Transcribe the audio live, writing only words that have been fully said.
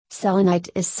Selenite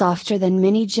is softer than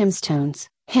many gemstones,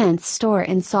 hence store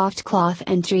in soft cloth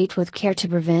and treat with care to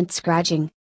prevent scratching.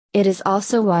 It is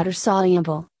also water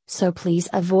soluble, so please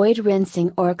avoid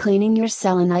rinsing or cleaning your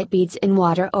selenite beads in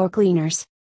water or cleaners.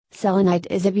 Selenite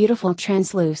is a beautiful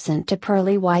translucent to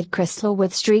pearly white crystal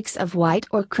with streaks of white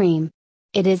or cream.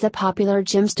 It is a popular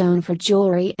gemstone for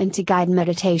jewelry and to guide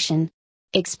meditation.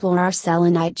 Explore our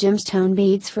selenite gemstone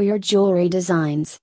beads for your jewelry designs.